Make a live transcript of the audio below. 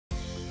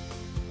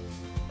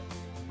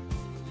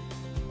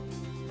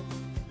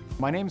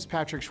My name is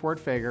Patrick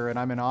Schwerdtfeger, and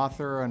I'm an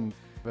author and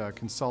a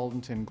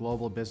consultant in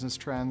global business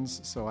trends.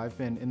 So I've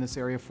been in this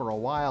area for a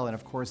while, and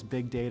of course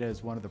big data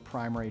is one of the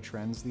primary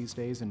trends these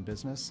days in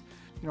business.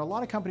 You know, a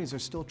lot of companies are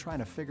still trying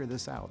to figure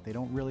this out. They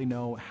don't really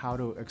know how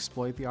to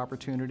exploit the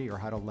opportunity or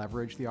how to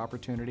leverage the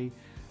opportunity.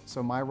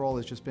 So my role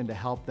has just been to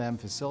help them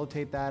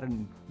facilitate that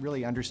and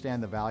really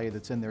understand the value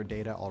that's in their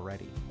data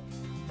already.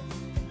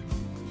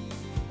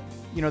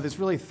 You know, there's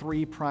really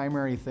three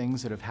primary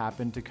things that have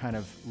happened to kind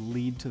of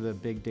lead to the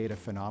big data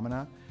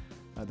phenomena.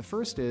 The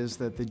first is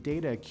that the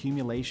data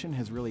accumulation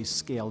has really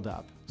scaled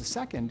up. The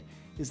second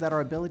is that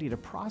our ability to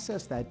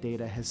process that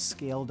data has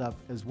scaled up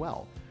as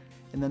well.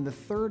 And then the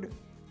third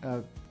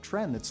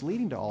trend that's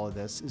leading to all of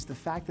this is the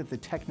fact that the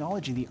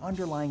technology, the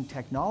underlying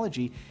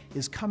technology,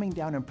 is coming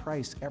down in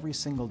price every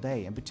single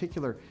day, in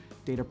particular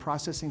data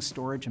processing,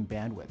 storage, and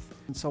bandwidth.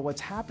 And so what's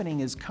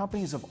happening is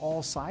companies of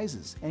all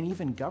sizes, and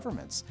even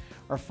governments,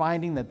 are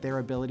finding that their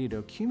ability to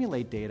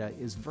accumulate data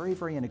is very,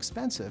 very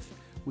inexpensive,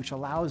 which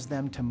allows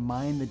them to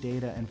mine the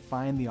data and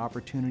find the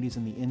opportunities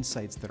and the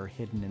insights that are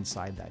hidden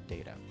inside that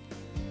data.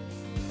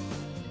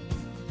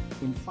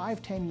 In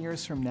 5–10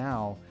 years from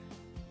now,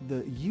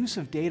 the use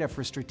of data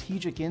for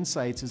strategic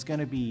insights is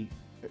going to be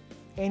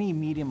any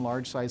medium,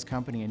 large-sized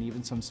company, and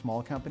even some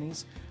small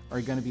companies are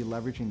going to be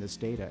leveraging this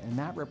data. And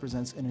that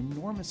represents an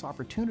enormous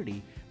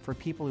opportunity for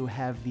people who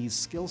have these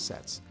skill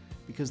sets,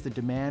 because the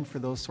demand for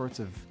those sorts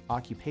of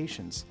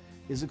occupations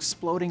is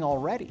exploding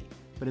already,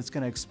 but it's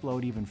going to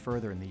explode even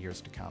further in the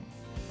years to come.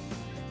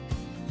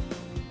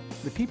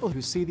 The people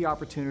who see the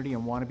opportunity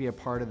and want to be a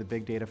part of the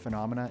big data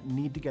phenomena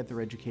need to get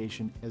their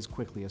education as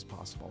quickly as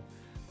possible.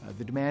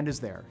 The demand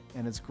is there,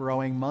 and it's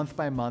growing month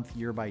by month,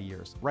 year by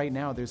year. Right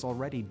now, there's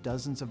already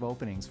dozens of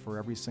openings for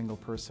every single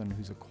person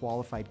who's a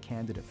qualified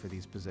candidate for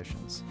these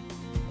positions.